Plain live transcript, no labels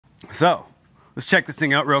So let's check this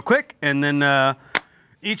thing out real quick, and then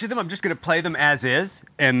each of them I'm just going to play them as is,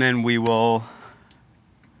 and then we will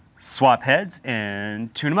swap heads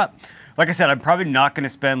and tune them up. Like I said, I'm probably not going to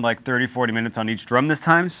spend like 30-40 minutes on each drum this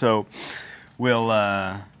time, so we'll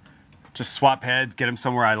just swap heads, get them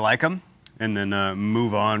somewhere I like them, and then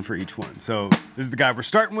move on for each one. So this is the guy we're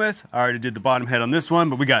starting with. I already did the bottom head on this one,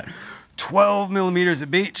 but we got 12 millimeters at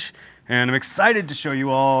Beech, and I'm excited to show you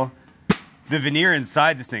all the veneer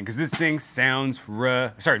inside this thing, because this thing sounds,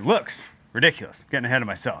 looks ridiculous. I'm getting ahead of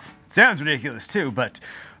myself. It sounds ridiculous too, but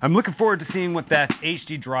I'm looking forward to seeing what that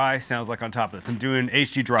HD dry sounds like on top of this. I'm doing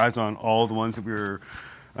HD dries on all the ones that we were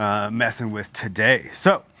messing with today.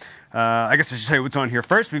 So I guess I should tell you what's on here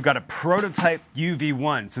first. We've got a prototype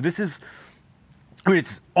UV1. So this is, I mean,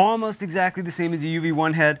 it's almost exactly the same as a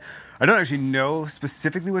UV1 head. I don't actually know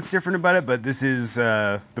specifically what's different about it, but this is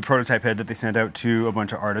the prototype head that they sent out to a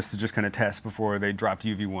bunch of artists to just kind of test before they dropped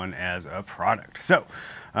UV1 as a product. So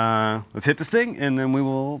let's hit this thing, and then we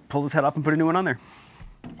will pull this head off and put a new one on there.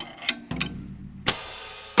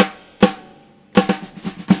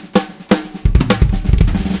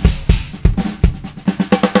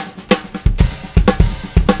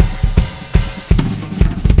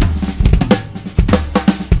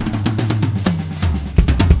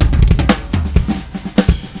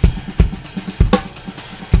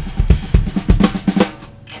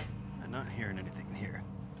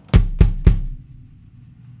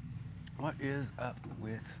 What is up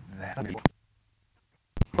with that?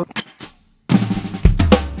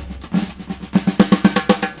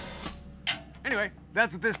 Anyway,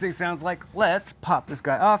 that's what this thing sounds like. Let's pop this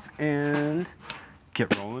guy off and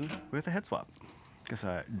get rolling with a head swap. Guess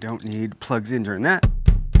I don't need plugs in during that.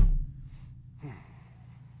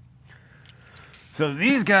 So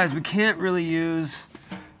these guys, we can't really use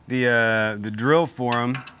the drill for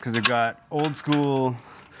them because they've got old school,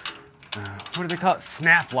 what do they call it?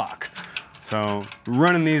 Snap lock. So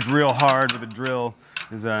running these real hard with a drill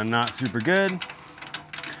is not super good.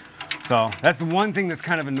 So that's the one thing that's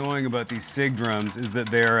kind of annoying about these SIG drums, is that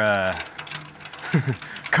they're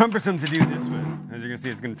cumbersome to do this with. As you can see,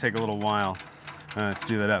 it's going to take a little while to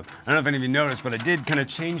do that up. I don't know if any of you noticed, but I did kind of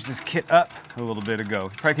change this kit up a little bit ago.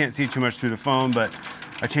 You probably can't see too much through the phone, but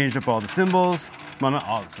I changed up all the cymbals. Well, not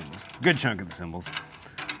all the cymbals. A good chunk of the cymbals.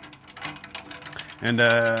 And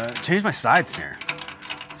changed my side snare.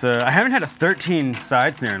 I haven't had a 13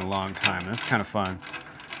 side snare in a long time. That's kind of fun.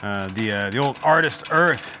 The old Artist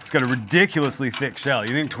Earth, it's got a ridiculously thick shell.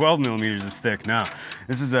 You think 12 millimeters is thick? No.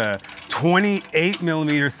 This is a 28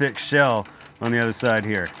 millimeter thick shell on the other side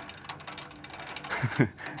here.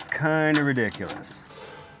 It's kind of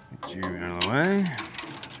ridiculous. Get you out of the way.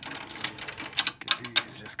 Get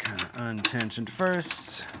these just kind of untensioned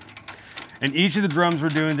first. And each of the drums we're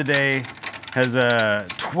doing today has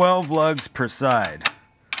 12 lugs per side.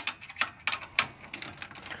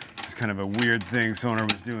 Kind of a weird thing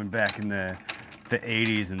Sonor was doing back in the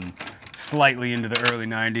 80s and slightly into the early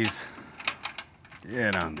 90s.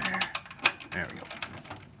 Get on there. There we go.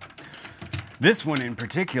 This one in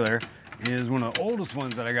particular is one of the oldest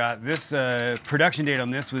ones that I got. This production date on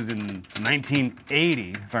this was in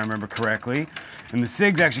 1980, if I remember correctly. And the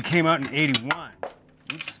SIGs actually came out in 81.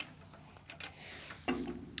 Oops.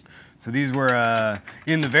 So these were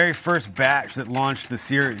in the very first batch that launched the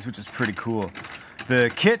series, which is pretty cool.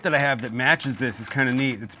 The kit that I have that matches this is kind of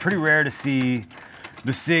neat. It's pretty rare to see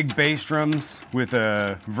the SIG bass drums with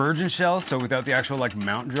a virgin shell, so without the actual like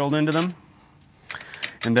mount drilled into them.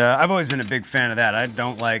 And I've always been a big fan of that. I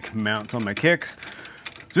don't like mounts on my kicks,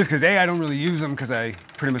 just because I don't really use them because I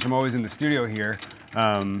pretty much am always in the studio here.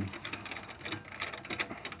 But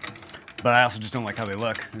I also just don't like how they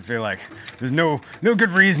look. I feel like there's no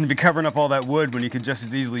good reason to be covering up all that wood when you could just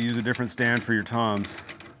as easily use a different stand for your toms.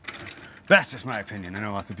 That's just my opinion. I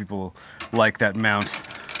know lots of people like that mount.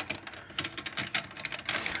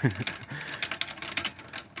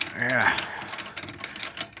 Yeah.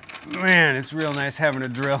 Man, it's real nice having a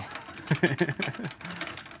drill.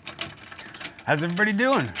 How's everybody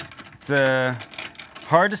doing? It's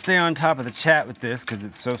hard to stay on top of the chat with this because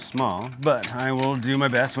it's so small, but I will do my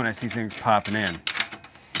best when I see things popping in.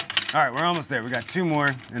 All right, we're almost there. We got 2 more,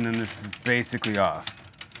 and then this is basically off.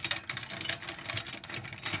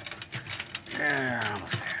 Yeah,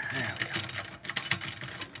 almost there. There we go.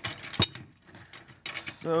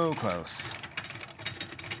 So close.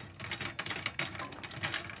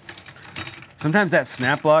 Sometimes that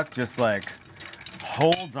snap block just like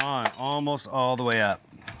holds on almost all the way up.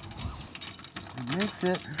 It makes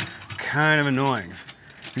it kind of annoying.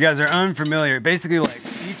 If you guys are unfamiliar, basically like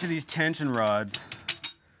each of these tension rods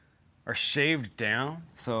are shaved down.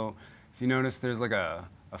 So if you notice there's like a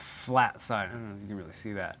a flat side. I don't know if you can really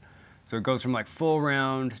see that. So it goes from like full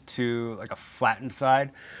round to like a flattened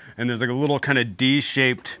side. And there's like a little kind of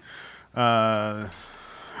D-shaped, I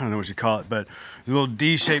don't know what you call it, but there's a little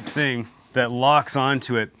D-shaped thing that locks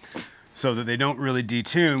onto it so that they don't really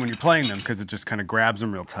detune when you're playing them, because it just kind of grabs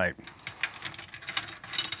them real tight.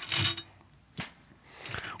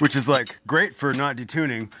 Which is like great for not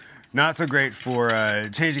detuning, not so great for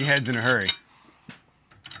changing heads in a hurry.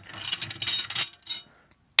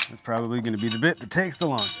 That's probably going to be the bit that takes the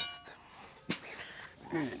longest.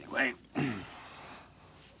 Anyway.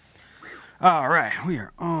 All right, we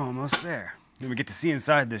are almost there. Then we get to see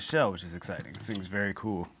inside this shell, which is exciting. This thing's very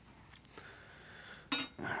cool.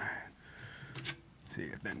 All right. So you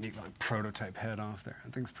got that neat like prototype head off there.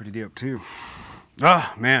 That thing's pretty dope too.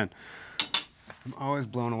 Oh man, I'm always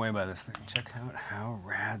blown away by this thing. Check out how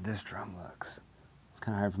rad this drum looks. It's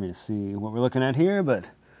kind of hard for me to see what we're looking at here,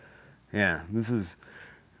 but yeah, this is,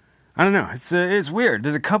 I don't know, it's weird.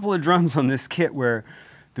 There's a couple of drums on this kit where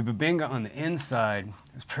the Bubginga on the inside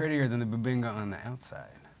is prettier than the Bubginga on the outside,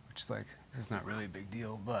 which is like, this is not really a big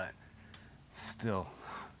deal, but still.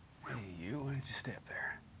 Hey, you, why don't you stay up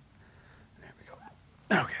there? There we go.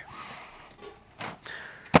 Okay.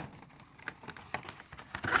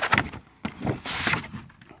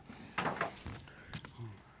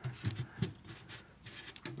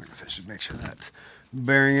 I guess I should make sure that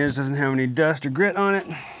bearing edge doesn't have any dust or grit on it.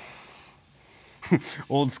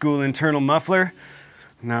 Old school internal muffler.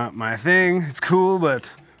 Not my thing. It's cool,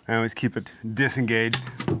 but I always keep it disengaged.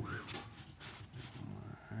 Line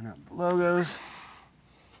up the logos.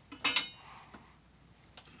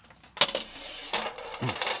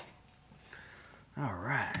 All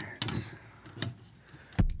right.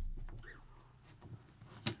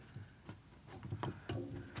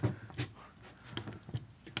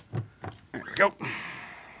 There we go.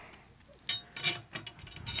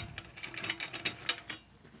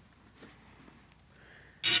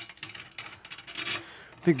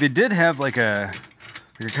 I think they did have like a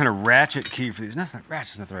kind of ratchet key for these. That's not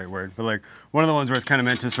ratchet's not the right word, but like one of the ones where it's kind of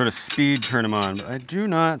meant to sort of speed turn them on. But I do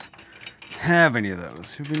not have any of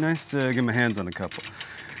those. It would be nice to get my hands on a couple.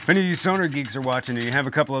 If any of you Sonor geeks are watching and you have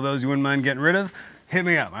a couple of those you wouldn't mind getting rid of, hit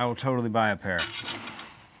me up. I will totally buy a pair.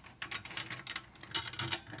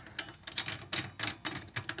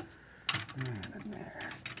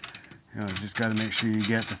 You know, just got to make sure you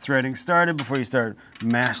get the threading started before you start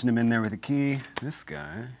mashing them in there with a key. This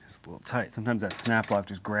guy is a little tight. Sometimes that snap lock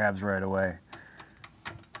just grabs right away.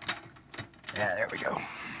 Yeah, there we go.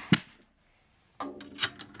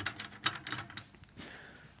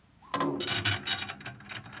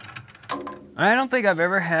 I don't think I've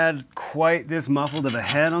ever had quite this muffled of a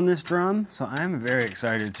head on this drum, so I'm very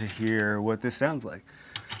excited to hear what this sounds like.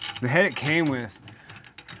 The head it came with,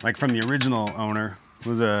 like from the original owner,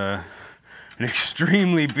 was an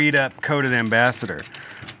extremely beat up coated Ambassador.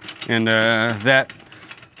 And that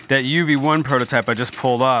UV1 prototype I just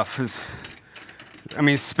pulled off is, I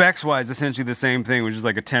mean, specs wise, essentially the same thing, which is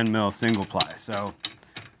like a 10 mil single ply. So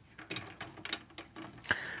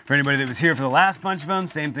for anybody that was here for the last bunch of them,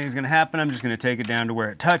 same thing's gonna happen. I'm just gonna take it down to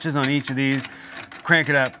where it touches on each of these, crank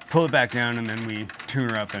it up, pull it back down, and then we tune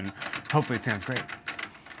her up, and hopefully it sounds great.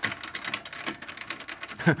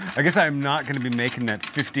 I guess I'm not gonna be making that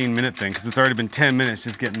 15-minute thing, because it's already been 10 minutes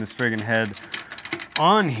just getting this friggin' head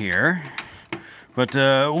on here. But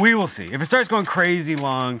we will see. If it starts going crazy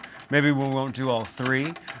long, maybe we won't do all three.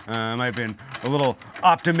 I might have been a little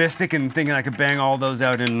optimistic and thinking I could bang all those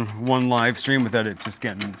out in one live stream without it just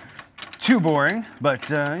getting too boring. But,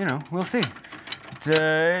 you know, we'll see.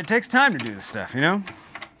 It takes time to do this stuff, you know?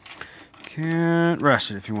 Can't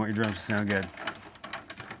rush it if you want your drums to sound good.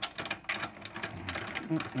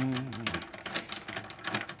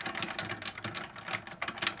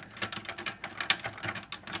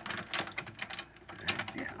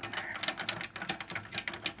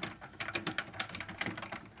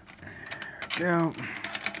 Go.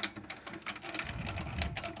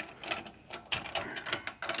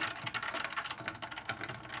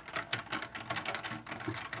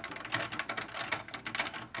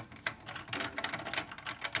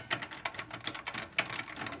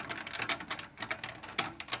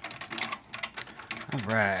 All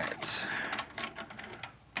right.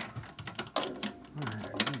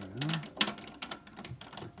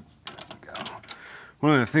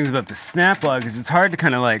 One of the things about the snap log is it's hard to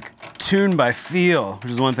kind of like tune by feel,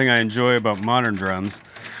 which is one thing I enjoy about modern drums,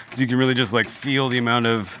 is you can really just like feel the amount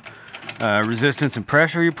of resistance and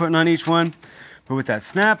pressure you're putting on each one. But with that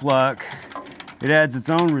snap lock, it adds its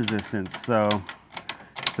own resistance, so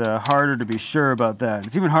it's harder to be sure about that.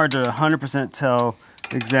 It's even hard to 100% tell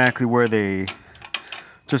exactly where they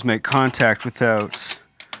just make contact without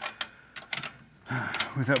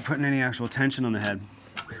putting any actual tension on the head.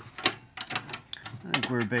 I think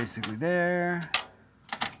we're basically there.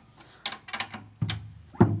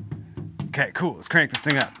 Okay, cool. Let's crank this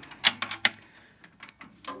thing up.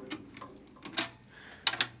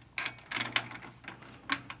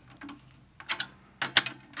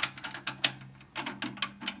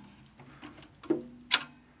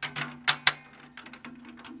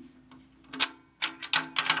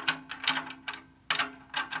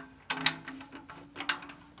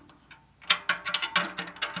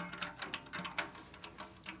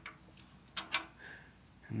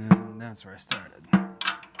 And then that's where I started.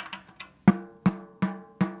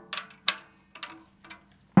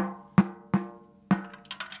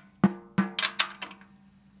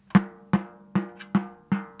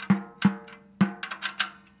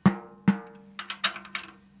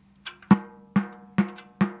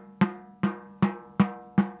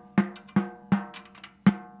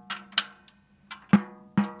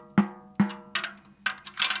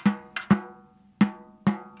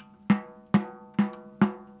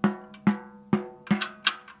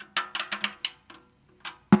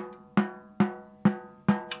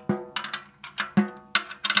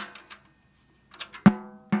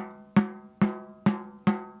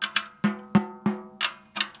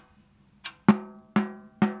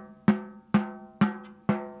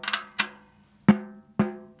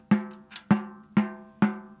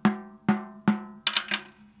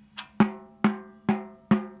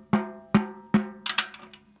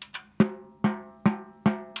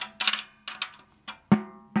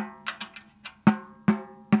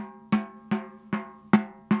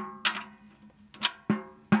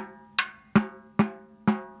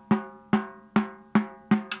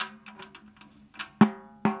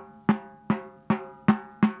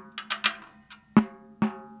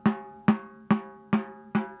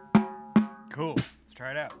 Cool. Let's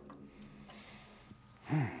try it out.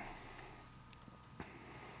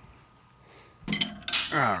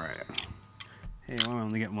 All right. Hey, well, I'm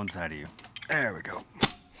only getting one side of you. There we go.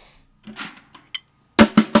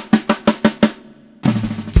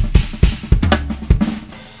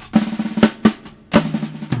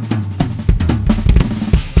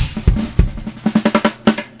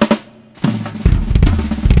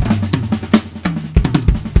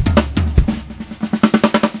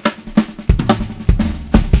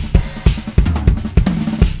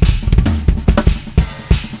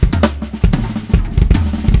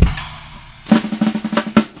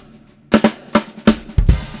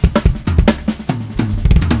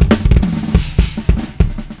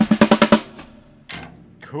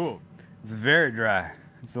 Cool. It's very dry.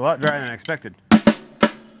 It's a lot drier than I expected.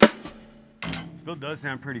 Still does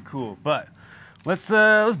sound pretty cool, but let's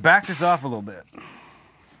back this off a little bit.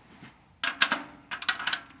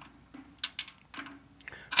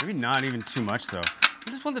 Maybe not even too much though. I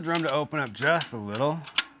just want the drum to open up just a little.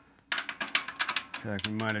 I feel like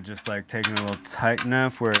we might have just like taken it a little tight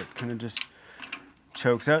enough where it kind of just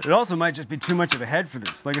chokes out. It also might just be too much of a head for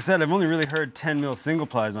this. Like I said, I've only really heard 10 mil single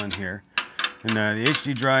plies on here. And the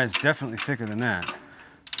HD dry is definitely thicker than that.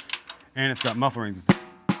 And it's got muffler rings and stuff.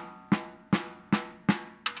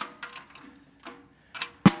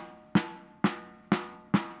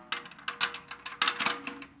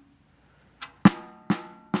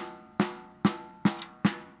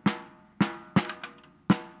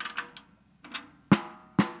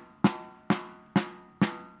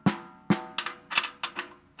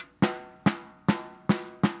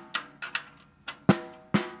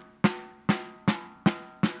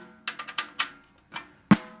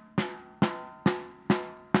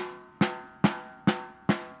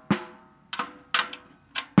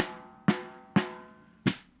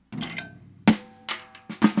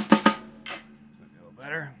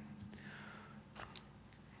 Better.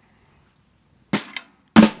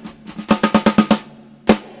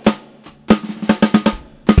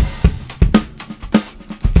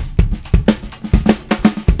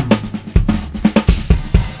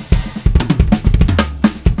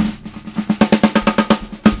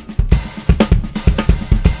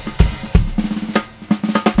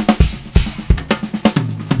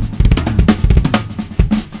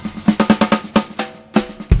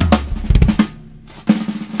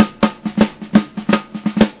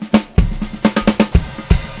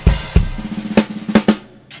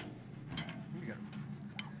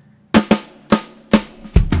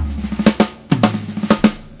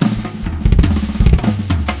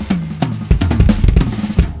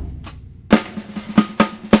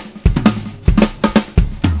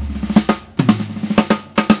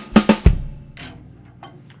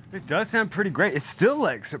 does sound pretty great. It's still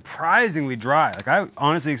like surprisingly dry. Like I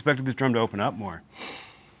honestly expected this drum to open up more.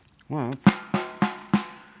 Well,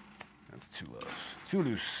 that's too loose. Too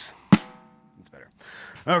loose. That's better.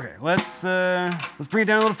 Okay, let's bring it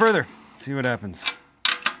down a little further. See what happens.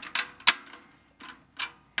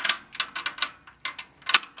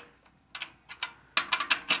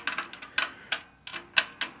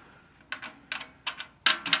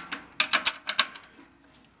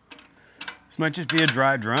 This might just be a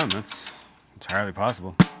dry drum. That's entirely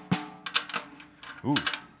possible. Ooh,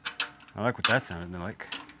 I like what that sounded like.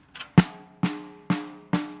 A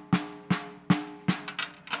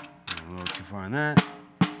little too far on that.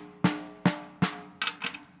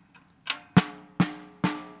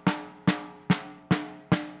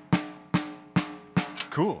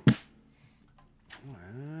 Cool.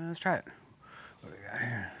 Let's try it. What do we got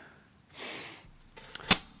here?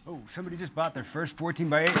 Oh, somebody just bought their first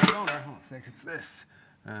 14x8 Sonor. Hold on a sec, it's this.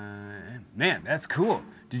 Man, that's cool.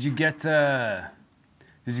 Did you get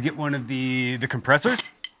one of the compressors?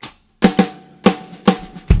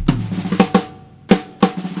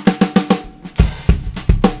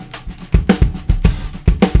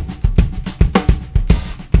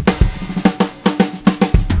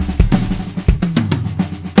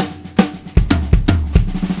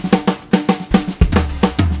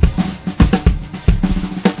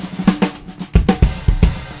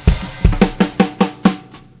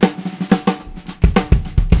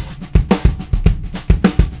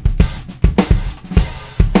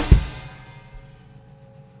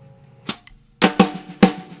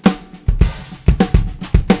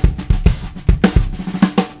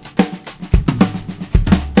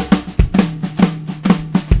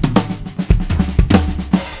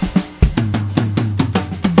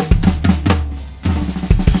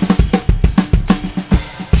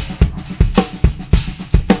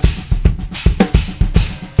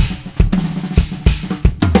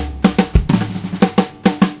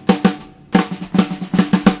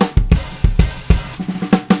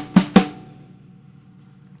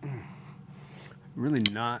 Really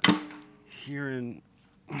not hearing.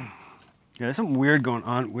 Yeah, there's something weird going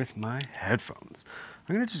on with my headphones.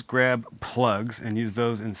 I'm gonna just grab plugs and use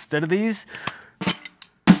those instead of these. But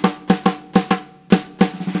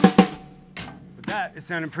that is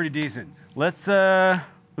sounding pretty decent. Let's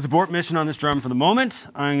abort mission on this drum for the moment.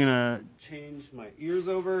 I'm gonna change my ears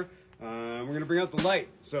over. We're gonna bring out the Lite.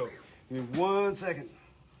 So give me 1 second.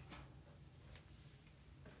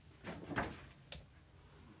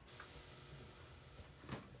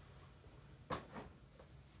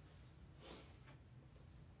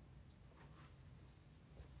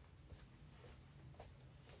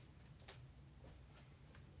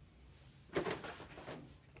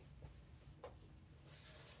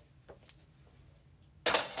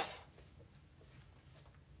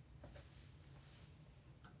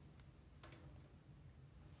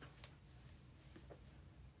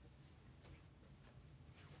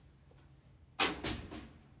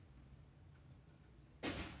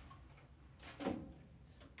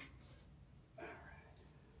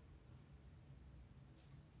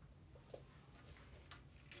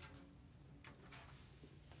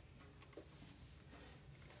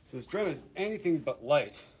 So this drum is anything but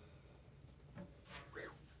light. I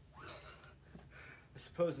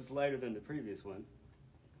suppose it's lighter than the previous one.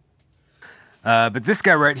 But this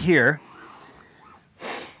guy right here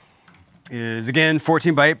is, again,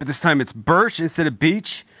 14x8, but this time it's Birch instead of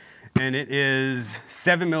Beech, and it is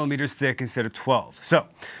 7mm thick instead of 12. So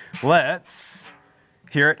let's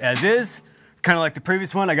hear it as is. Kind of like the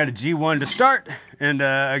previous one, I got a G1 to start, and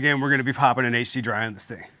again, we're gonna be popping an HD dry on this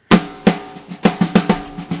thing.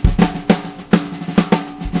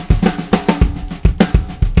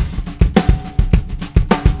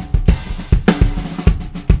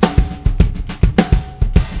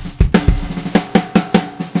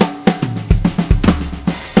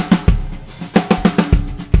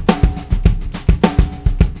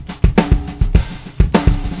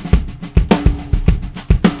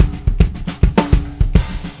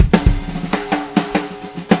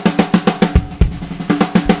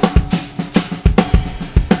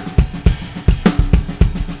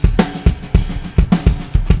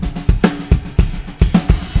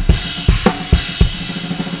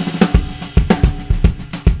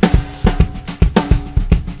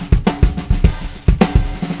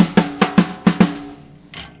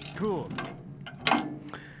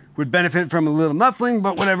 Would benefit from a little muffling,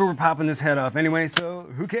 but whatever, we're popping this head off anyway, so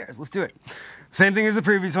who cares? Let's do it. Same thing as the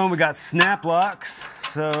previous one, we got snap locks,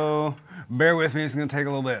 so bear with me, it's gonna take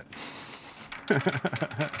a little bit.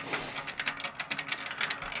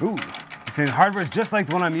 Ooh, saying the hardware is just like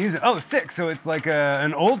the one I'm using. Oh, sick. So it's like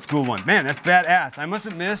an old school one. Man, that's badass. I must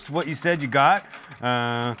have missed what you said you got.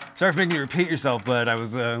 Sorry for making you repeat yourself, but I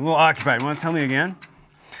was a little occupied. You want to tell me again?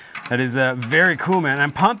 That is very cool, man.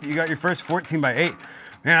 I'm pumped that you got your first 14x8.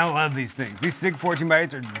 Man, I love these things. These SIG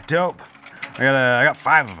 14x8s are dope. I got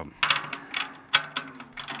 5 of them.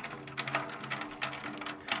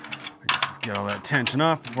 I guess let's get all that tension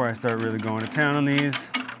off before I start really going to town on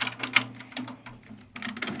these.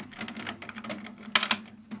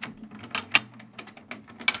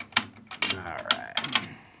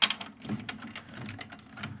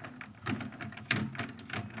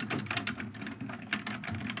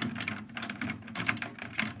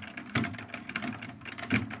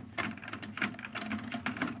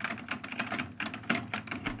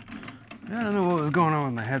 I don't know what was going on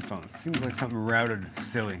with my headphones. Seems like something routed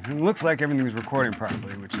silly. It looks like everything was recording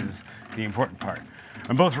properly, which is the important part.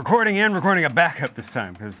 I'm both recording and recording a backup this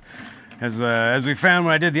time, because as we found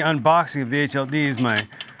when I did the unboxing of the HLDs, my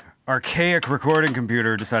archaic recording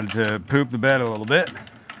computer decided to poop the bed a little bit.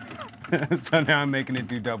 So now I'm making it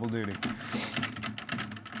do double duty.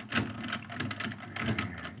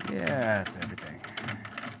 Yeah, that's everything.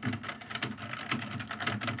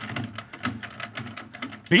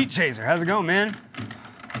 Beech Chaser, how's it going, man?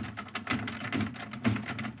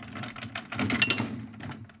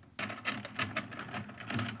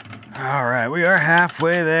 All right, we are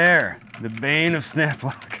halfway there. The bane of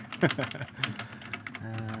Snaplock.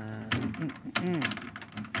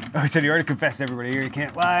 Oh, he said he already confessed to everybody here. He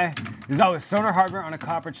can't lie. There's always Sonor hardware on a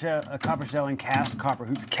copper shell and cast copper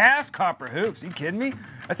hoops. Cast copper hoops? Are you kidding me?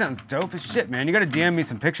 That sounds dope as shit, man. You gotta DM me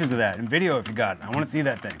some pictures of that and video if you got it. I want to see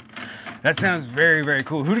that thing. That sounds very, very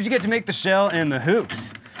cool. Who did you get to make the shell and the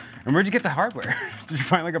hoops? And where'd you get the hardware? Did you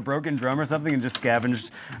find like a broken drum or something and just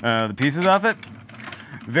scavenged the pieces off it?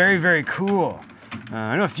 Very, very cool.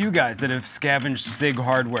 I know a few guys that have scavenged SIG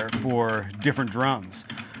hardware for different drums.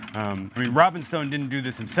 I mean, Robin Stone didn't do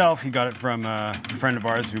this himself. He got it from a friend of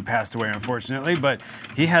ours who passed away, unfortunately, but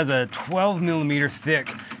he has a 12mm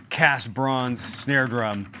thick cast bronze snare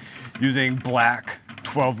drum using black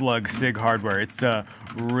 12-lug SIG hardware. It's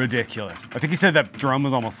ridiculous. I think he said that drum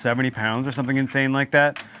was almost 70 pounds or something insane like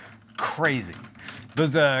that. Crazy.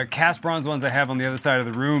 Those cast bronze ones I have on the other side of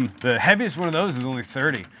the room, the heaviest one of those is only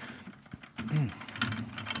 30.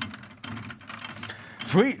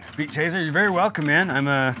 Sweet, Beech Chaser, you're very welcome, man.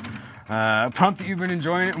 I'm pumped that you've been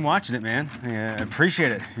enjoying it and watching it, man. I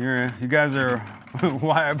appreciate it. You guys are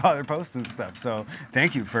why I bother posting stuff, so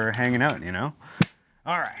thank you for hanging out, you know?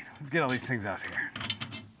 All right, let's get all these things off here.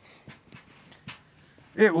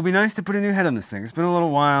 It will be nice to put a new head on this thing. It's been a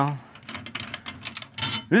little while.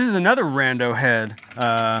 This is another rando head,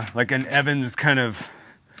 like an Evans kind of,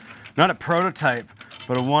 not a prototype,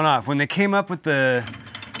 but a one-off. When they came up with I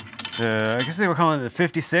guess they were calling it the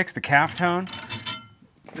 56, the calf tone,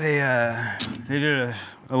 they did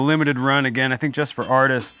a limited run again, I think just for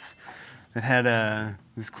artists, that had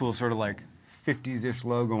this cool sort of like 50s-ish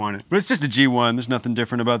logo on it. But it's just a G1. There's nothing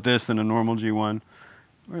different about this than a normal G1.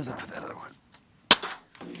 Where does I put that other one?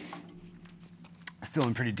 Still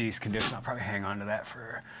in pretty decent condition. I'll probably hang on to that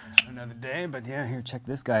for another day. But yeah, here, check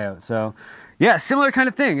this guy out. So yeah, similar kind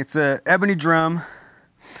of thing. It's a ebony drum,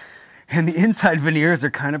 and the inside veneers are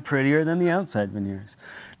kind of prettier than the outside veneers.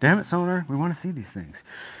 Damn it, Sonor, we want to see these things.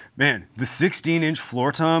 Man, the 16-inch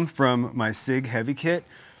floor tom from my SIG heavy kit,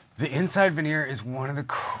 the inside veneer is one of the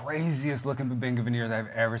craziest looking Bubginga veneers I've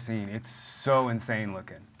ever seen. It's so insane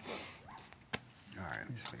looking. All right, let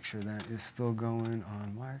me just make sure that is still going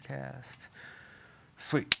on Wirecast.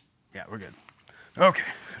 Sweet. Yeah, we're good. Okay,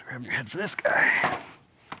 gotta grab your head for this guy.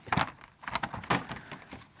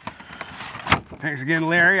 Thanks again,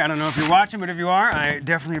 Larry. I don't know if you're watching, but if you are, I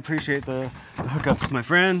definitely appreciate the hookups, my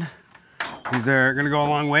friend. These are gonna go a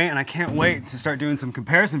long way, and I can't wait to start doing some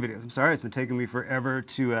comparison videos. I'm sorry, it's been taking me forever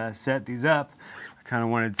to set these up. I kind of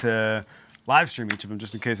wanted to live stream each of them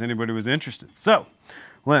just in case anybody was interested. So,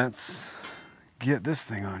 let's get this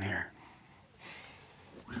thing on here.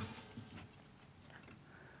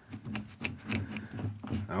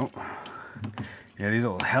 Oh, yeah, these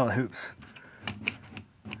old hella hoops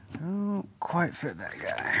don't quite fit that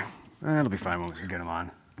guy. That'll be fine once we get him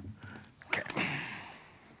on. Okay.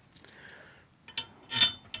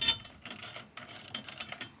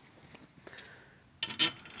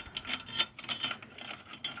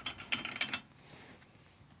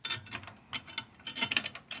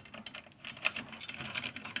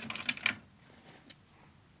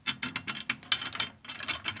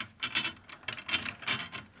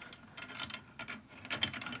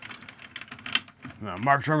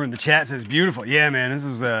 Mark Drummer in the chat says beautiful. Yeah, man,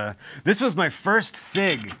 this was my first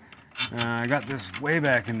SIG I got this way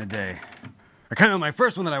back in the day. I kind of, my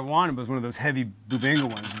first one that I wanted was one of those heavy Bubginga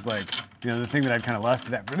ones. It's like, you know, the thing that I'd kind of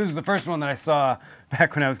lusted after. This was the first one that I saw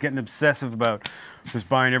back when I was getting obsessive about just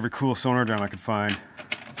buying every cool Sonor drum I could find.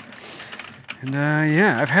 And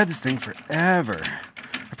yeah, I've had this thing forever.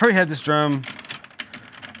 I've probably had this drum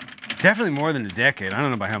definitely more than a decade. I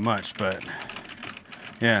don't know by how much, but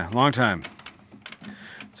yeah, long time.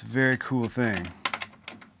 It's a very cool thing.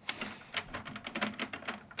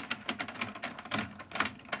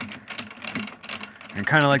 And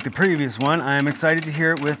kind of like the previous one, I'm excited to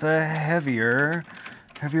hear it with a heavier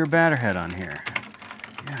batter head on here.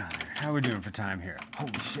 Yeah, how are we doing for time here?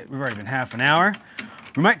 Holy shit, we've already been half an hour.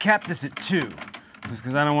 We might cap this at 2, just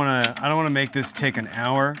because I don't want to make this take an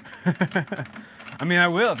hour. I mean, I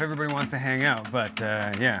will if everybody wants to hang out, but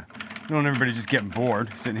yeah, I don't want everybody just getting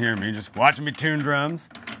bored, sitting here and me just watching me tune drums.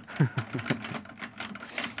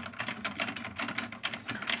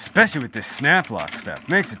 Especially with this snap lock stuff,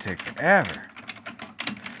 makes it take forever.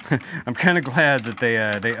 I'm kind of glad that they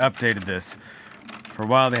updated this. For a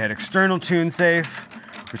while they had external tune safe,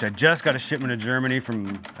 which I just got a shipment to Germany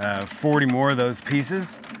from 40 more of those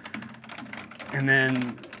pieces. And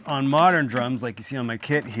then on modern drums, like you see on my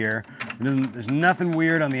kit here, there's nothing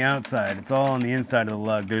weird on the outside. It's all on the inside of the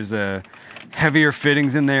lug. There's heavier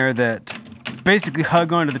fittings in there that basically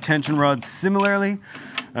hug onto the tension rods similarly,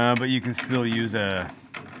 but you can still use a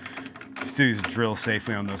drill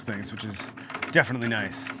safely on those things, which is definitely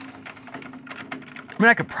nice. I mean,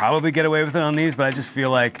 I could probably get away with it on these, but I just feel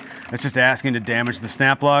like it's just asking to damage the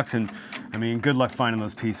snap locks, and I mean, good luck finding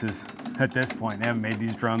those pieces at this point. They haven't made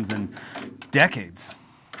these drums in decades.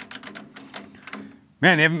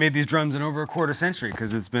 Man, they haven't made these drums in over a quarter century,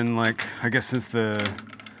 because it's been like, I guess since I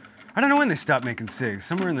don't know when they stopped making SIGs,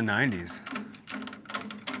 somewhere in the 90s.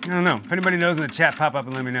 I don't know. If anybody knows in the chat, pop up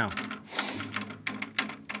and let me know.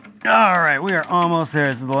 All right, we are almost there.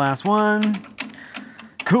 This is the last one.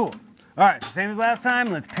 Cool. All right, same as last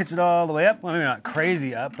time. Let's pitch it all the way up. Well, maybe not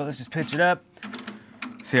crazy up, but let's just pitch it up.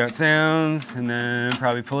 See how it sounds, and then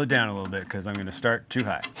probably pull it down a little bit because I'm going to start too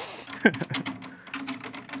high.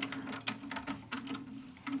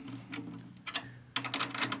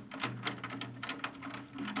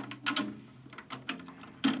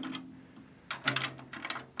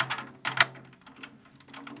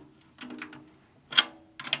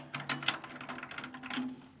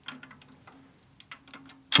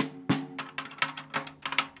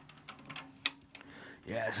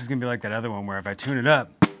 Yeah, this is gonna be like that other one where if I tune it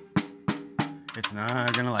up, it's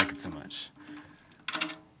not gonna like it so much.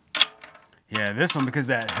 Yeah, this one, because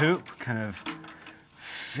that hoop kind of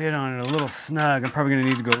fit on it a little snug, I'm probably gonna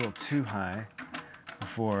need to go a little too high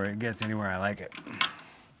before it gets anywhere I like it.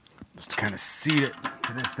 Just to kind of seat it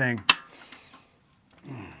to this thing.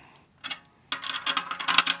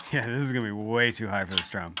 Yeah, this is gonna be way too high for this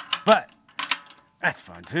drum. But that's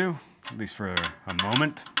fun too, at least for a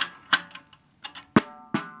moment.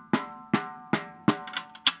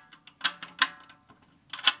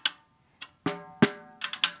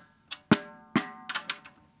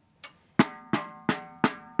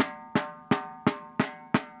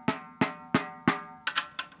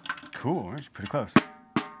 Cool, we're pretty close.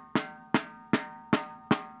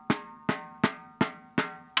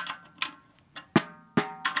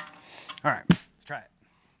 All right, let's try it.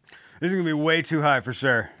 This is gonna be way too high for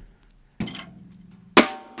sure.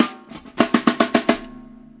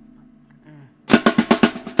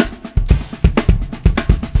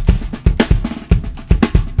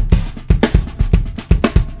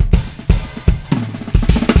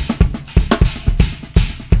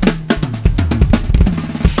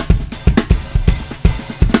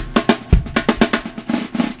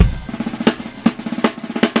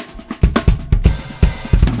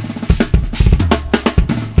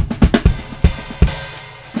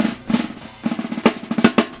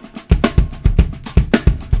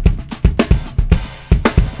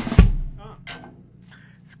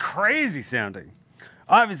 Crazy sounding.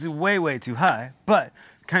 Obviously way too high, but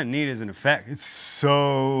kind of neat as an effect. It's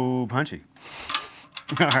so punchy.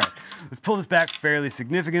 All right, let's pull this back fairly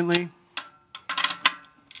significantly.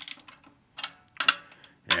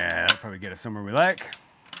 Yeah, that'll probably get us somewhere we like.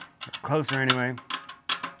 Closer anyway.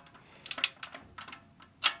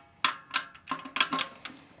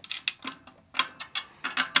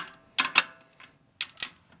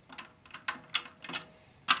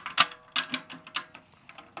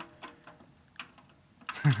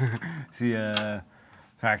 See, sorry,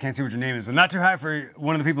 I can't see what your name is, but not too high for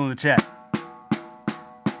one of the people in the chat.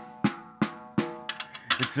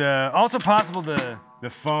 It's also possible the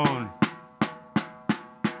phone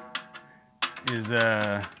is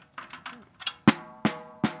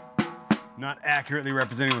Not accurately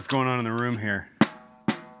representing what's going on in the room here.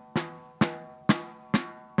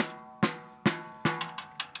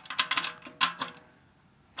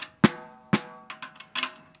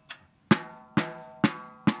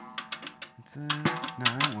 No,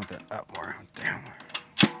 I don't want that up more, down more.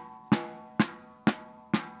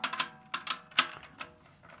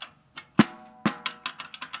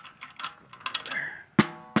 Let's go over there.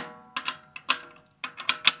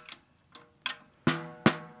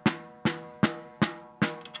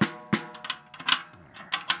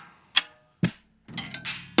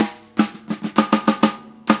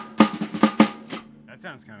 That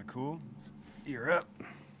sounds kind of cool. Let's ear up.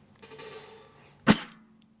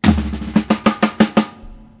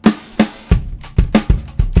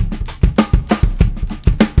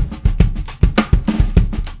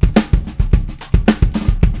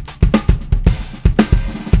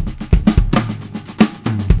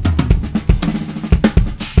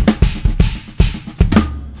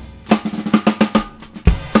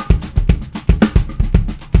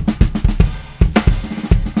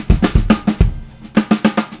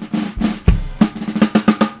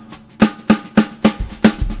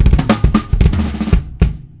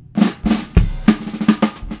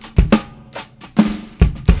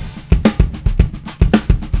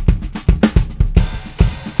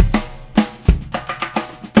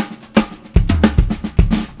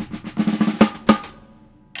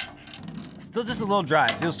 Still just a little dry.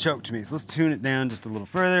 It feels choked to me. So let's tune it down just a little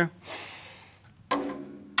further.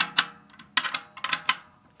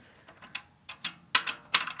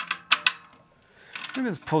 Maybe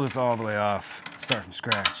let's pull this all the way off. Start from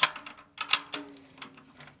scratch.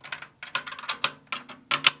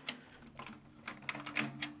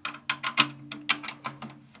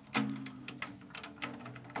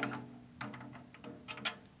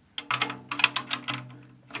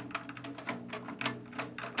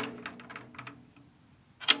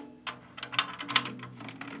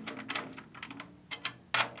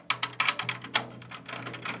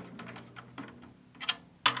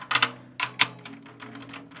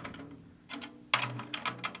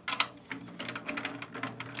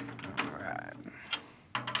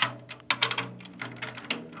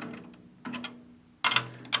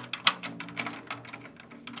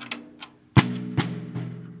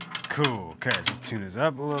 Cool. Okay, so let's tune this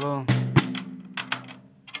up a little.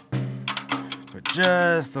 But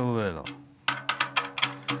just a little.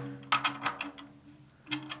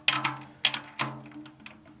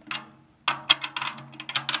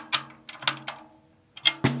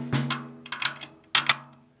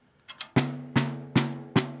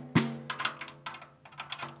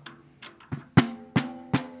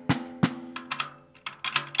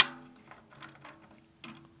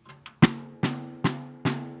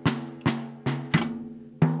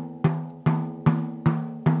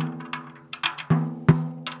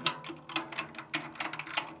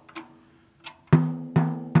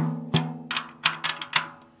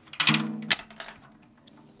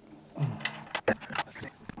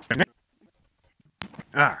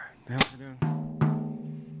 All right, the hell we doing?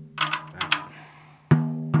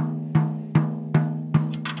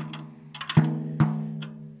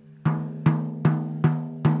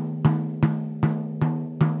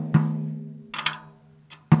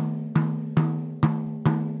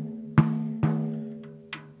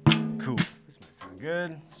 Cool. This might sound good.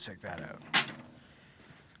 Let's check that out.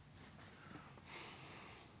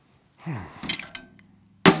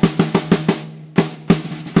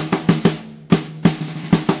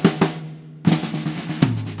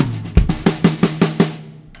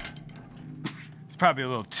 Probably a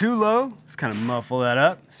little too low. Let's kind of muffle that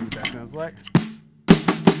up. See what that sounds like.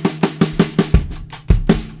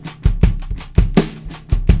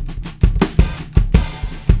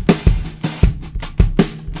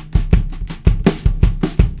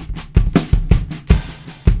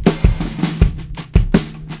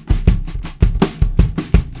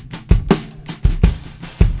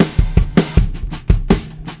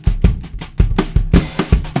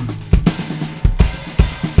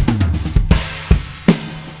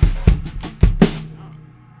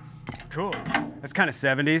 Cool. That's kind of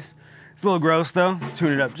 70s. It's a little gross though. Let's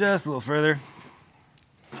tune it up just a little further.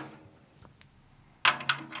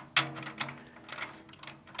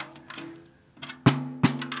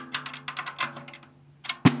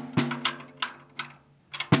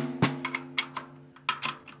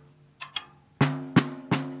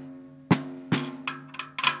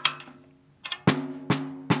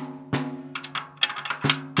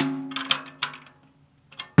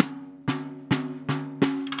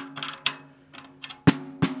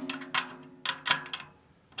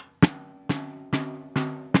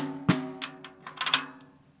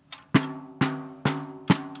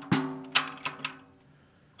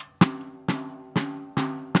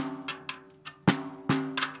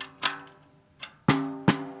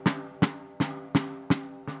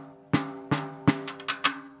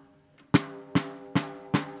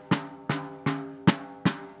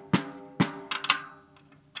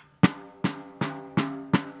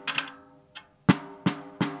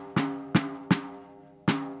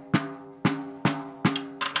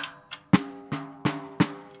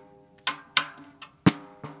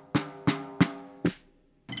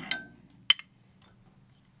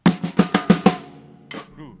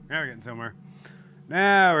 Ooh, now we're getting somewhere.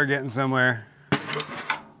 Now we're getting somewhere.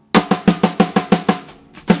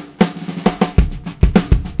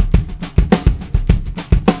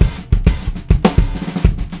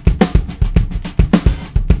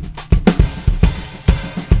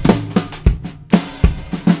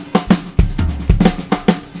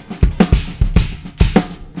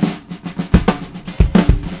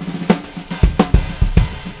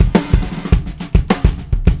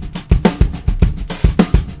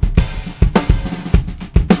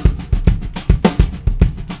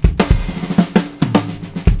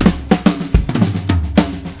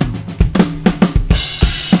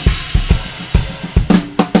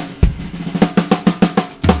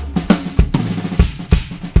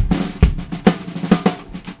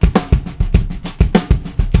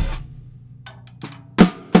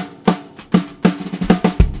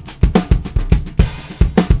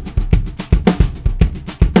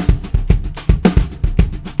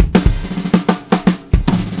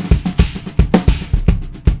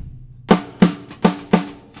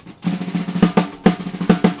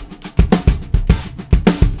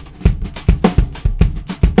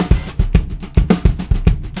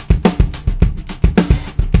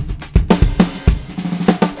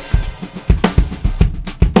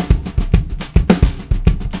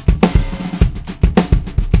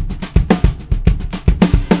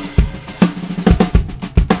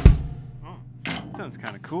 Sounds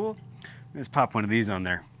kind of cool. Let's pop one of these on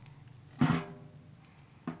there.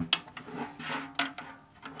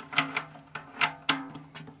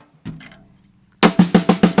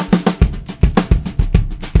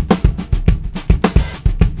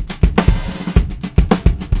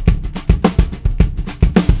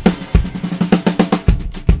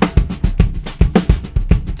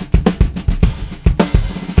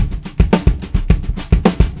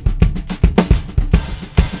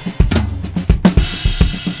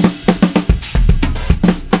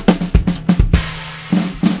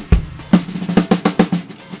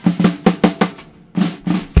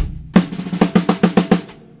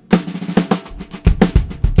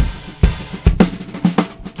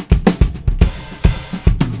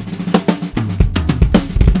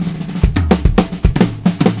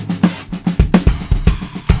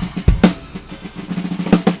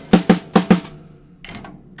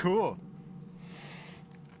 Cool.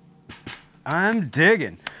 I'm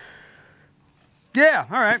digging. Yeah,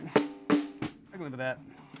 all right. I can live with that.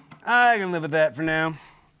 I can live with that for now.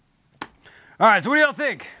 All right, so what do y'all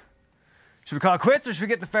think? Should we call it quits or should we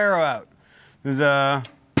get the Ferro out? There's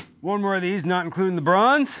one more of these, not including the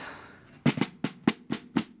bronze.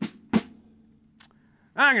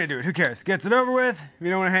 I'm gonna do it, who cares? Gets it over with. If you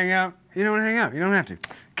don't wanna hang out, you don't wanna hang out. You don't have to.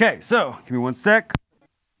 Okay, so give me one sec.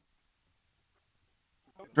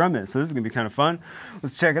 Drum it, so this is gonna be kind of fun.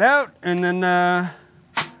 Let's check it out and then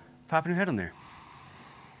pop a new head on there.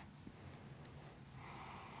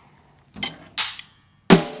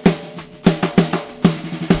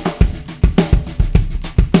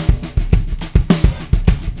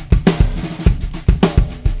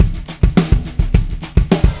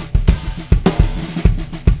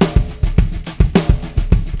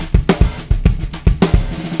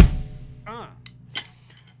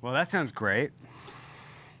 Well, that sounds great.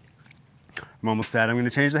 I'm almost sad I'm going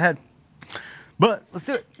to change the head. But let's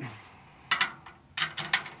do it.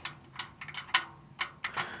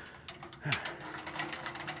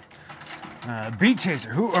 Beech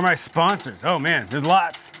Chaser, who are my sponsors? Oh man, there's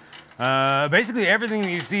lots. Basically everything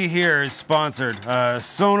that you see here is sponsored.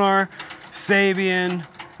 Sonor, Sabian,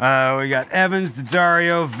 we got Evans,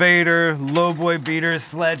 Dario, Vader, Lowboy Beaters,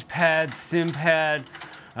 Sledge Pads, Sim Pad,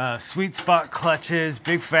 Sweet Spot Clutches,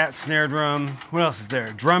 Big Fat Snare Drum. What else is there?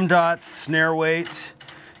 Drum Dots, Snare Weight.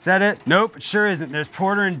 Is that it? Nope, it sure isn't. There's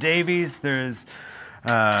Porter and Davies. There's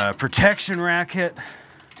Protection Racket.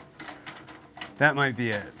 That might be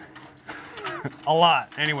it. A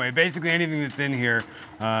lot. Anyway, basically anything that's in here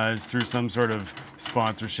is through some sort of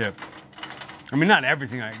sponsorship. I mean, not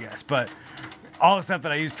everything, I guess, but all the stuff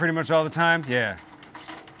that I use pretty much all the time, yeah.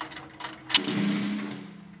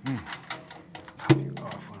 Let's pop you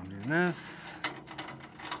off while I'm doing this.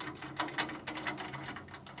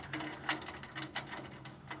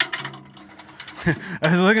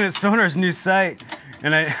 I was looking at Sonor's new site,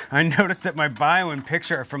 and I noticed that my bio and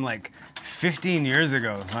picture are from like 15 years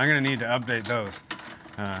ago, so I'm gonna need to update those.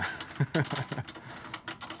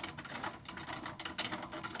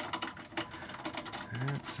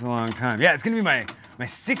 That's a long time. Yeah, it's gonna be my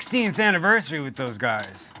 16th anniversary with those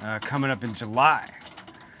guys, coming up in July.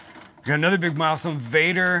 We got another big milestone,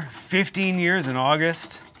 Vader, 15 years in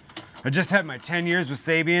August. I just had my 10 years with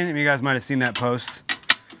Sabian, and you guys might have seen that post.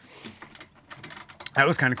 That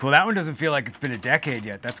was kind of cool. That one doesn't feel like it's been a decade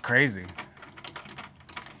yet. That's crazy.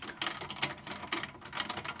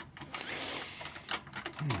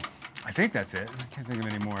 I think that's it. I can't think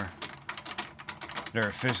of any more. They're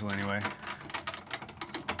official anyway.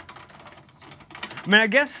 I mean, I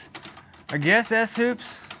guess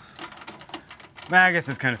S-Hoops. Well, I guess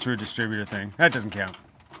it's kind of through a distributor thing. That doesn't count.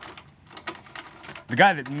 The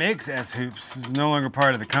guy that makes S-Hoops is no longer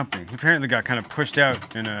part of the company. He apparently got kind of pushed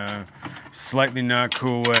out in a slightly not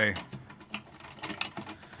cool way.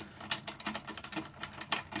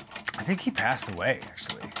 I think he passed away,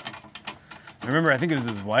 actually. I remember, I think it was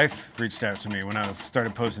his wife reached out to me when I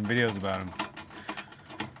started posting videos about him.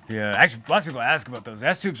 Yeah, actually, lots of people ask about those.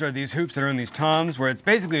 S-Hoops are these hoops that are in these toms, where it's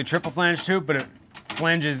basically a triple flanged hoop, but it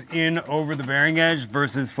flanges in over the bearing edge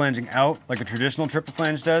versus flanging out like a traditional triple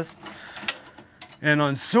flange does. And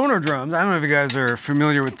on Sonor drums, I don't know if you guys are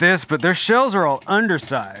familiar with this, but their shells are all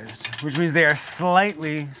undersized, which means they are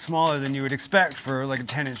slightly smaller than you would expect for like a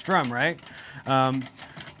 10-inch drum, right?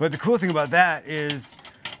 But the cool thing about that is,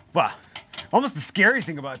 well, almost the scary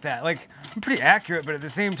thing about that, like, I'm pretty accurate, but at the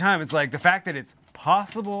same time, it's like the fact that it's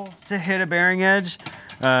possible to hit a bearing edge,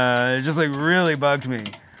 just like really bugged me.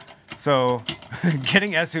 So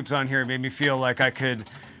getting S-Hoops on here made me feel like I could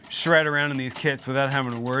shred around in these kits without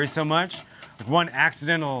having to worry so much. Like one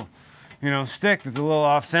accidental, stick that's a little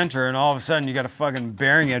off center, and all of a sudden you got a fucking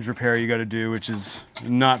bearing edge repair you got to do, which is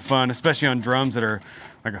not fun, especially on drums that are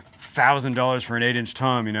like $1,000 for an 8-inch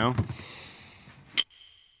tom, All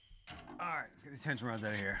right, let's get these tension rods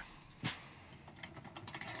out of here.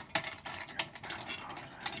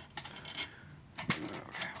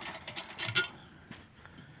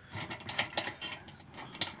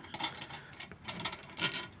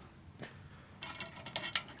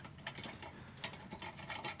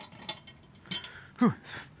 Whew,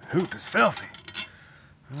 this hoop is filthy.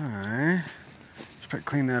 All right, let's probably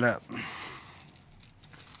clean that up.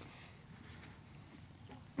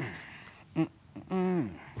 All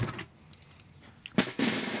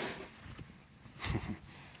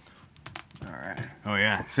right. Oh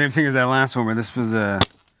yeah, same thing as that last one where this was kind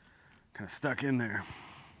of stuck in there.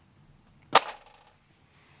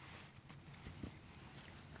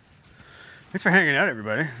 Thanks for hanging out,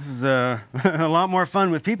 everybody. This is a lot more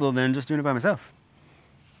fun with people than just doing it by myself.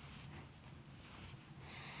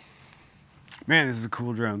 Man, this is a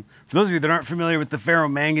cool drum. For those of you that aren't familiar with the Ferro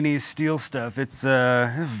Manganese steel stuff, it's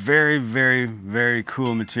very, very, very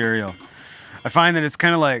cool material. I find that it's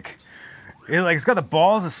kind of like, it's got the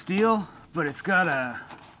balls of steel, but it's got a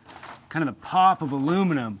kind of the pop of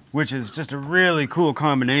aluminum, which is just a really cool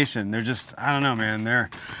combination. They're just, I don't know, man,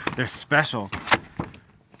 they're special.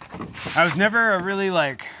 I was never a really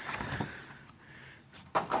like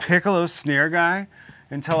piccolo snare guy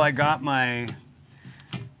until I got my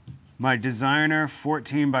designer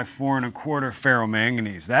 14 by 4 1/4 Ferro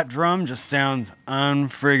Manganese. That drum just sounds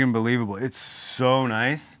unfriggin' believable. It's so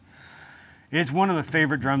nice. It's one of the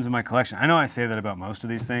favorite drums in my collection. I know I say that about most of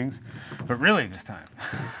these things, but really this time.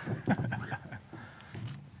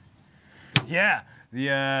 Yeah, the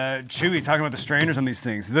Chewy talking about the strainers on these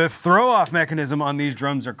things. The throw-off mechanism on these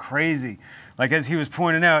drums are crazy. Like as he was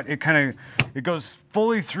pointing out, it goes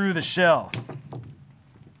fully through the shell.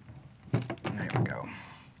 There we go.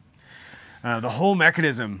 The whole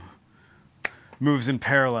mechanism moves in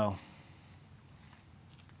parallel.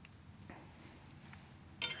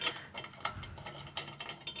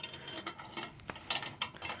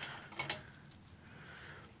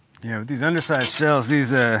 Yeah, with these undersized shells,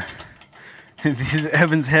 these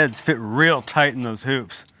Evans heads fit real tight in those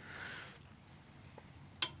hoops.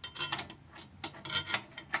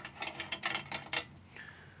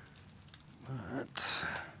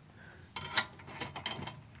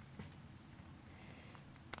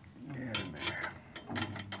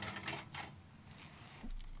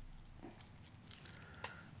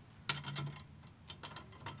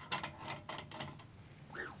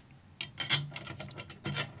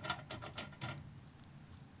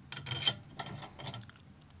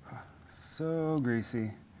 So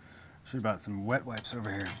greasy. Should have bought some wet wipes over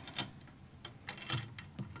here.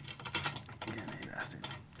 Yeah, you bastard.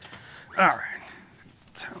 All right.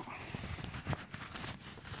 So.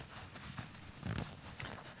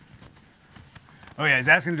 Oh yeah, he's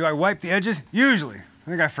asking, do I wipe the edges? Usually. I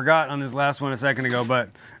think I forgot on this last one a second ago, but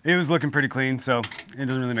it was looking pretty clean, so it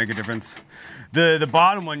doesn't really make a difference. The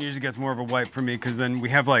bottom one usually gets more of a wipe for me because then we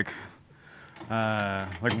have like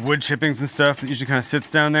wood chippings and stuff that usually kind of sits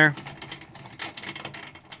down there.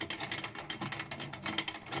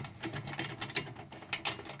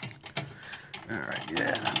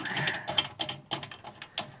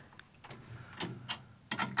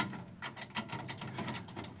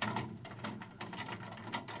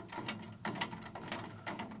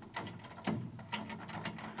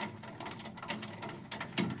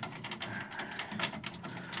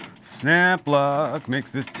 Snap lock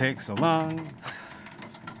makes this take so long.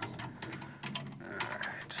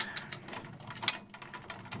 Alright.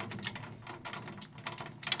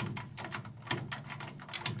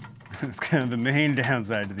 That's kind of the main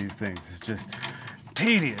downside to these things. It's just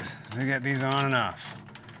tedious to get these on and off.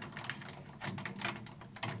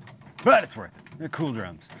 But it's worth it. They're cool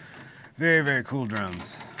drums. Very, very cool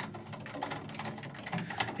drums.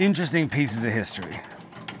 Interesting pieces of history.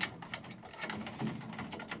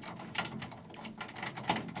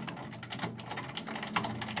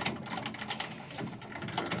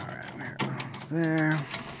 Alright, we're almost there.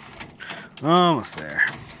 Almost there.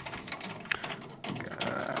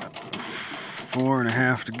 Got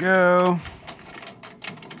 4.5 to go.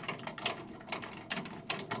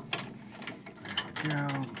 There we go.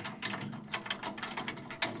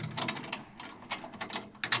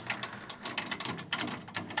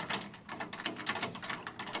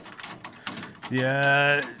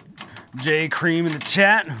 Yeah, J Cream in the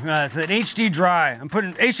chat said HD dry. I'm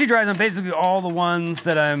putting HD dries on basically all the ones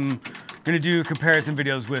that I'm gonna do comparison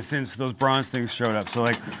videos with since those bronze things showed up. So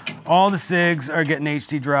like all the SIGs are getting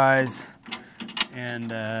HD dries, and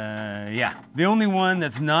yeah, the only one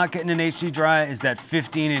that's not getting an HD dry is that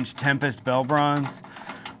 15-inch Tempest Bell Bronze,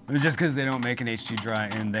 just because they don't make an HD dry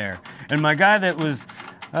in there. And my guy that was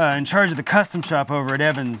in charge of the custom shop over at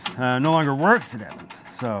Evans no longer works at Evans,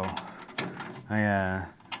 so. Yeah,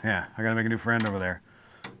 I gotta make a new friend over there.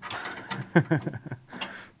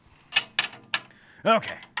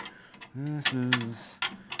 Okay, this is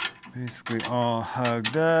basically all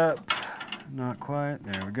hugged up. Not quite,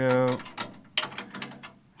 there we go.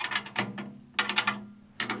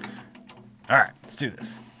 All right, let's do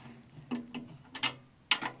this.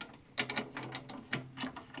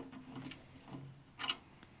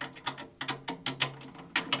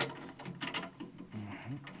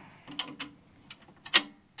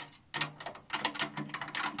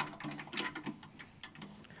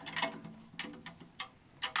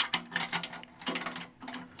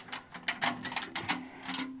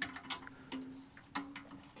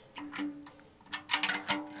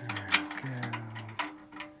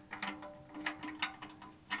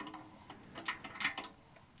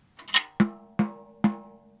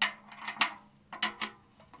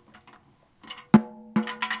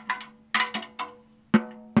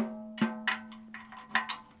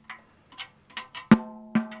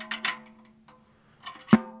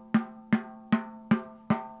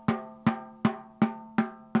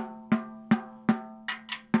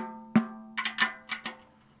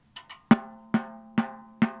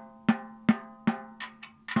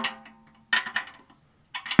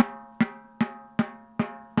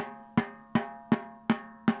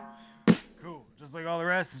 Just like all the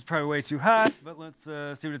rest, it's probably way too hot, but let's see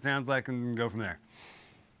what it sounds like and go from there.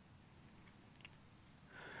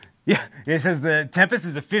 Yeah, it says the Tempest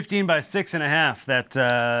is a 15 by 6.5,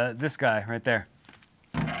 that this guy right there.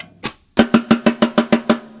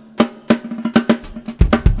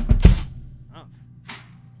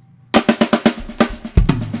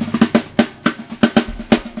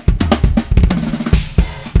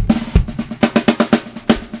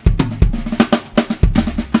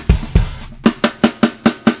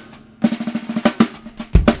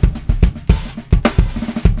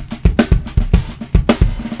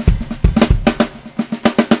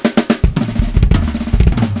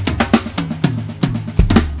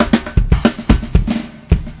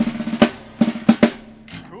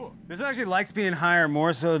 This one actually likes being higher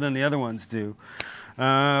more so than the other ones do.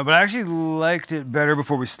 But I actually liked it better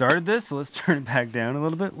before we started this, so let's turn it back down a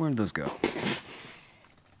little bit. Where did those go?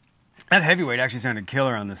 That heavyweight actually sounded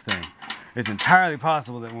killer on this thing. It's entirely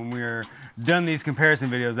possible that when we're done these comparison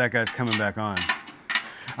videos, that guy's coming back on.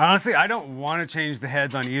 Honestly, I don't want to change the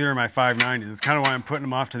heads on either of my 590s. It's kind of why I'm putting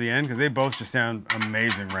them off to the end, because they both just sound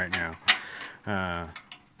amazing right now.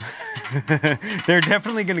 They're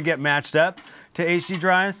definitely going to get matched up to HD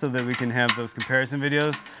dries so that we can have those comparison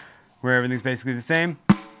videos where everything's basically the same.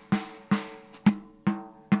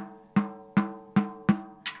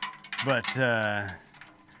 But yeah,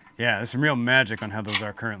 there's some real magic on how those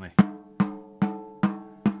are currently.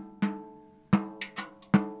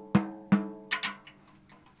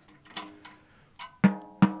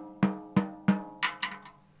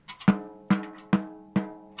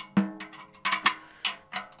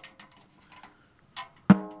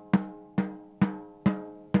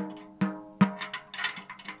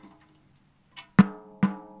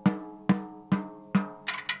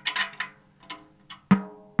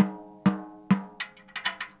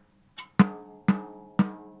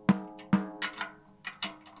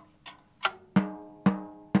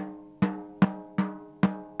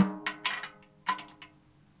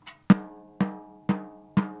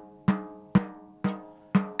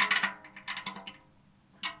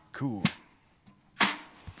 Cool.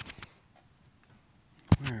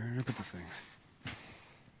 Where did I put those things?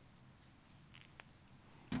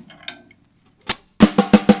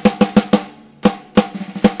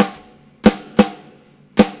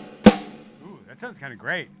 Ooh, that sounds kind of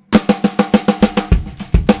great.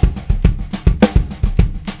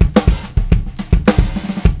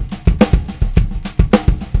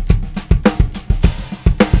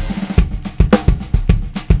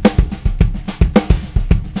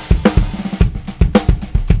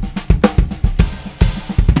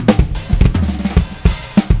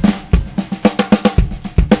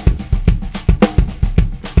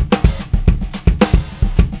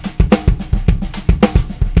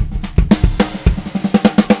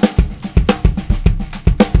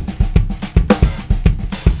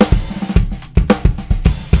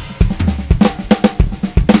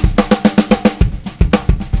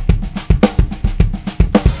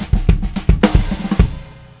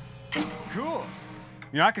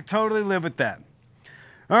 You know, I could totally live with that.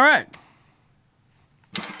 All right.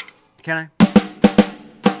 Can I?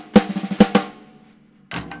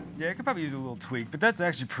 Yeah, I could probably use a little tweak, but that's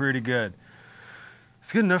actually pretty good.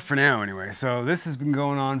 It's good enough for now anyway. So this has been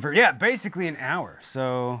going on for, yeah, basically an hour.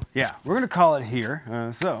 So yeah, we're gonna call it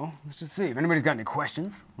here. So let's just see if anybody's got any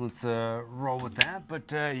questions. Let's roll with that.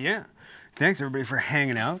 But yeah, thanks everybody for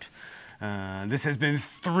hanging out. This has been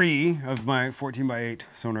 3 of my 14x8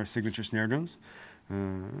 Sonor signature snare drums.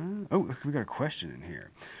 Oh, look, we got a question in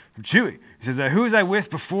here from Chewy. He says, who was I with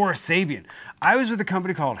before Sabian? I was with a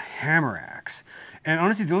company called Hammeraxe. And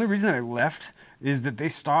honestly, the only reason that I left is that they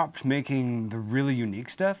stopped making the really unique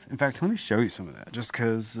stuff. In fact, let me show you some of that, just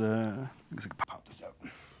because I guess I can pop this up.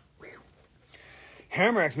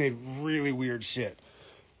 Hammeraxe made really weird shit.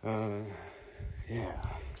 Yeah.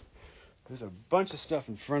 There's a bunch of stuff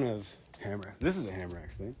in front of Hammeraxe. This is a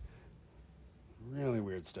Hammeraxe thing. Really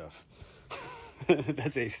weird stuff.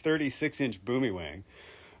 That's a 36-inch boomy wang.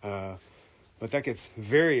 But that gets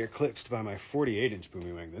very eclipsed by my 48-inch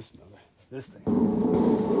boomy wang. This thing.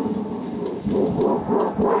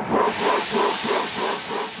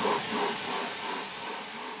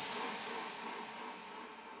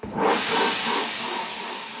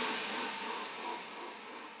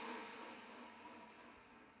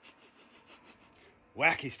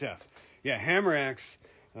 Wacky stuff. Yeah, Hammeraxe.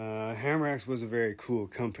 Hammeraxe was a very cool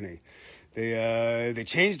company. They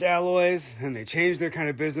changed alloys and they changed their kind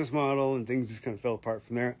of business model, and things just kind of fell apart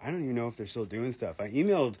from there. I don't even know if they're still doing stuff. I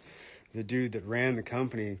emailed the dude that ran the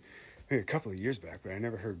company maybe a couple of years back, but I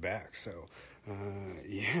never heard back. So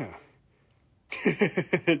yeah.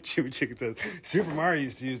 Chewy Chicken says Super Mario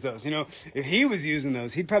used to use those. You know, if he was using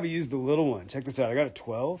those, he'd probably use the little one. Check this out. I got a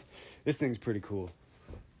 12. This thing's pretty cool.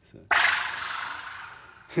 So.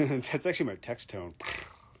 That's actually my text tone.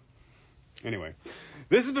 Anyway,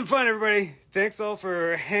 this has been fun, everybody. Thanks all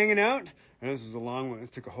for hanging out. I know this was a long one. This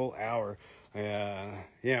took a whole hour.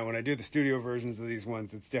 Yeah, when I do the studio versions of these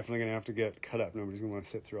ones, it's definitely going to have to get cut up. Nobody's going to want to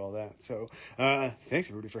sit through all that. So thanks,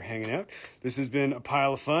 everybody, for hanging out. This has been a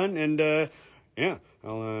pile of fun. And, yeah,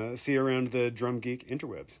 I'll see you around the Drum Geek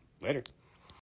interwebs. Later.